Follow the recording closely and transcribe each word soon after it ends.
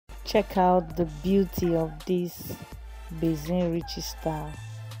check out the beauty of this Bazin Riche style.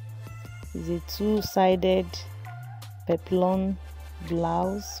 It's a two-sided peplum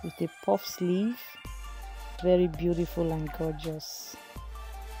blouse with a puff sleeve. Very beautiful and gorgeous.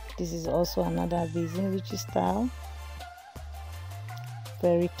 This is also another Bazin Riche style.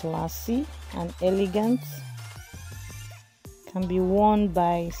 Very classy and elegant. Can be worn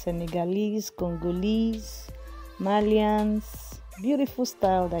by Senegalese, Congolese, Malians. Beautiful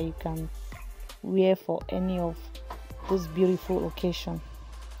style that you can wear for any of those beautiful occasions.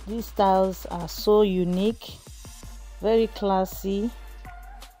 These styles are so unique, very classy.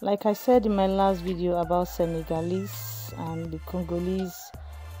 Like I said in my last video about Senegalese and the Congolese,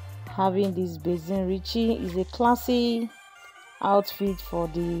 having this Bazin Riche is a classy outfit for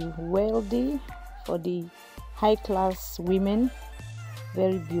the wealthy, for the high-class women.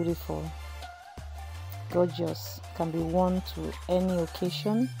 Very beautiful, gorgeous, can be worn to any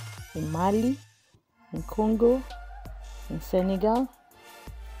occasion in Mali, in Congo, in Senegal.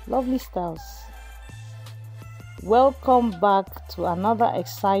 Lovely styles. Welcome back to another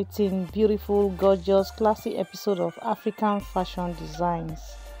exciting, beautiful, gorgeous, classy episode of African Fashion Designs.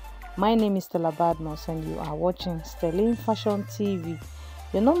 My name is Stella Badmus and you are watching Sterling Fashion TV,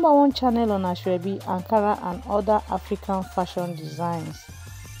 your #1 channel on Ashwebi, Ankara and other African fashion designs.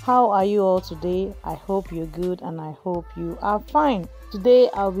 How are you all today? I hope you're good and I hope you are fine. Today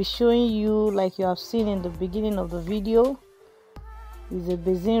I'll be showing you, like you have seen in the beginning of the video, is a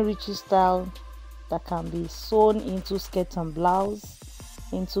Bazin Riche style that can be sewn into skirt and blouse,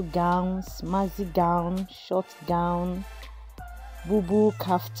 into gowns, maxi gown, short gown, bubu,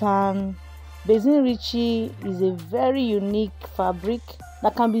 kaftan. Bazin Riche is a very unique fabric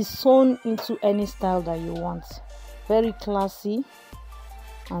that can be sewn into any style that you want. Very classy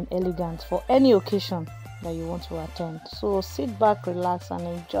and elegant for any occasion that you want to attend. So sit back, relax and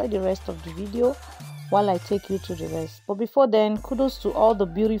enjoy the rest of the video while I take you to the rest. But before then, kudos to all the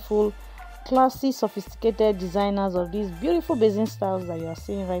beautiful, classy, sophisticated designers of these beautiful Bazin styles that you are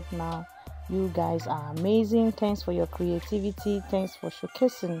seeing right now. You guys are amazing. Thanks for your creativity. Thanks for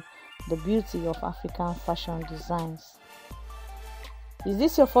showcasing the beauty of African fashion designs. Is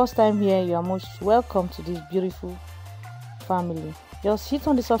this your first time here? You are most welcome to this beautiful family. Just hit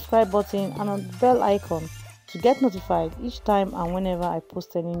on the subscribe button and on the bell icon to get notified each time and whenever I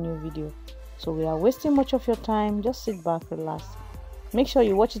post any new video. So we are wasting much of your time. Just sit back, relax. Make sure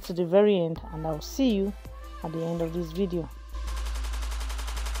you watch it to the very end and I'll see you at the end of this video.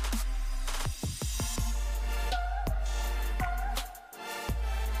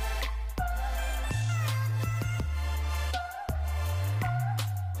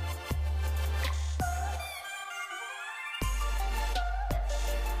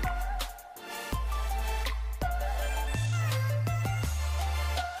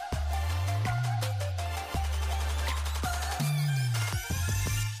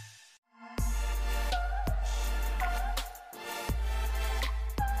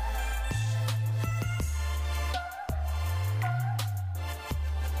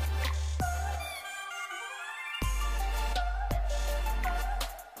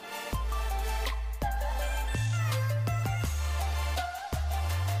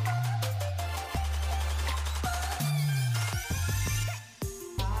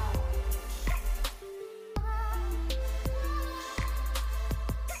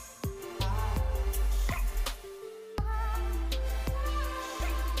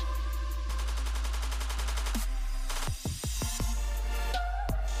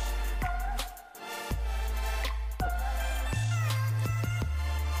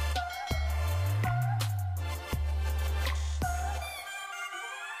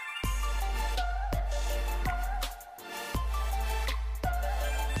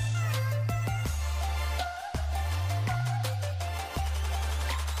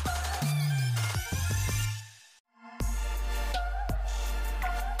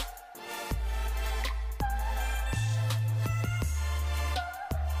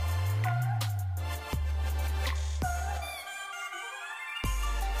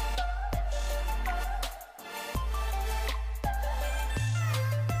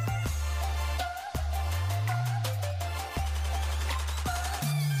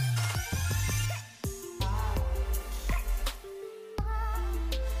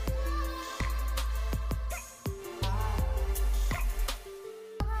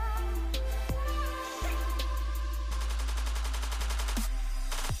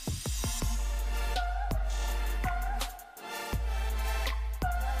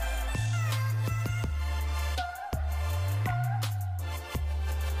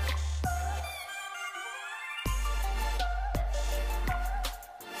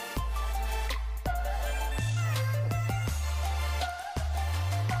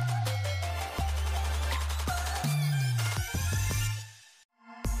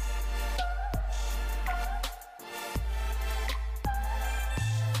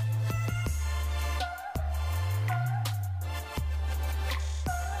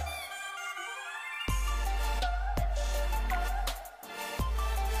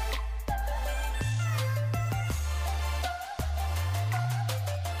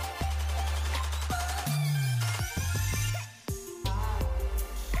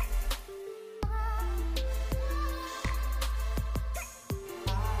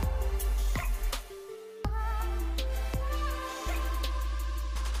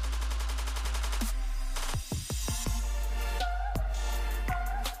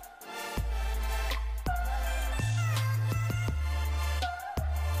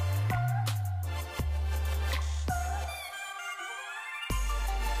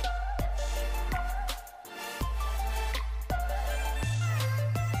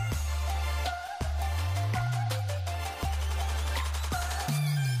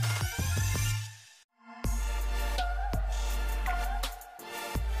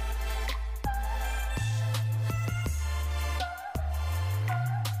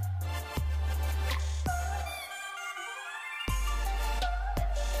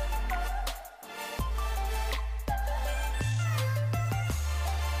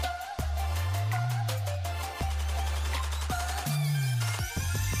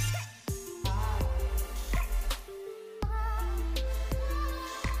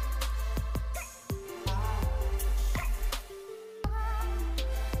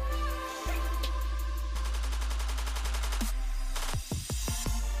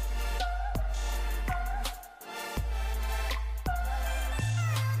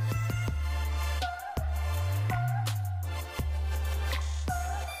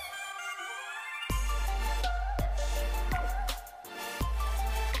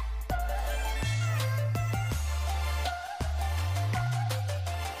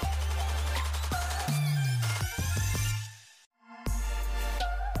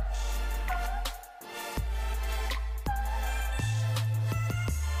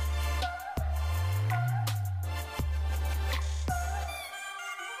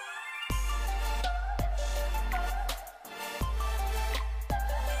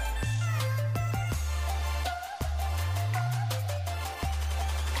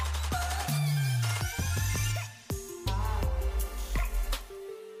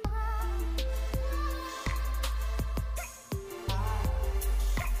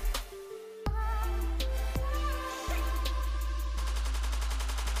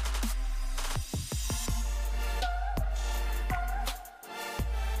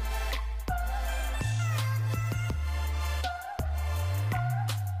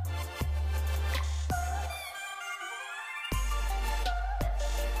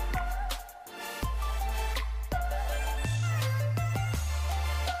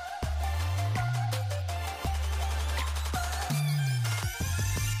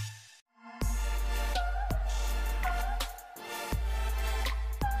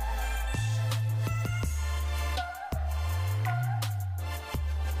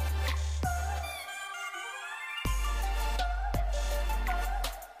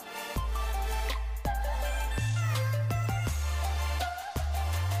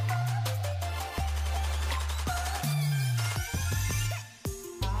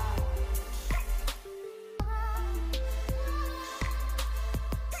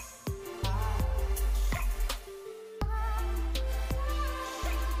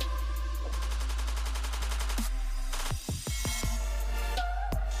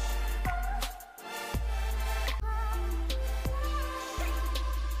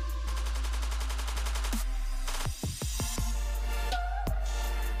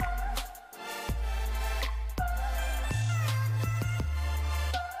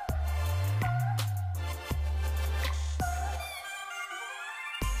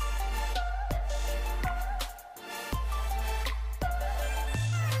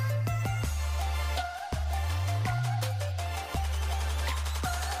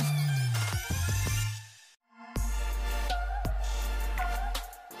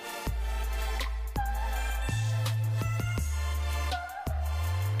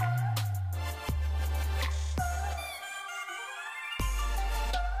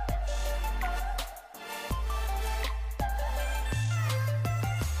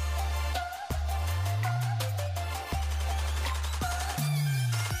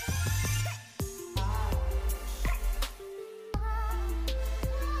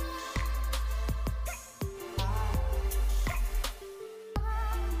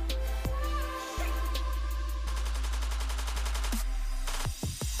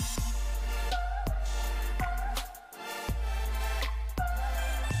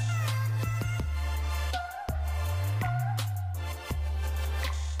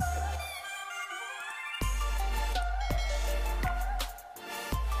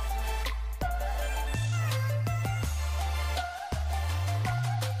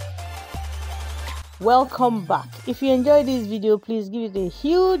 Welcome back. If you enjoyed this video, please give it a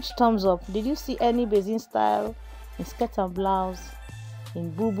huge thumbs up. Did you see any Bazin style in skirt and blouse,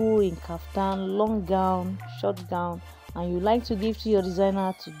 in bubu, in kaftan, long gown, short gown, and you like to give to your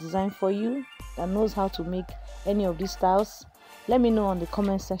designer to design for you that knows how to make any of these styles? Let me know on the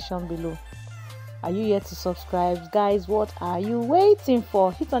comment section below. Are you yet to subscribe? Guys, what are you waiting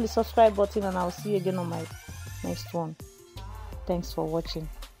for? Hit on the subscribe button and I'll see you again on my next one. Thanks for watching.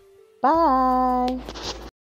 Bye.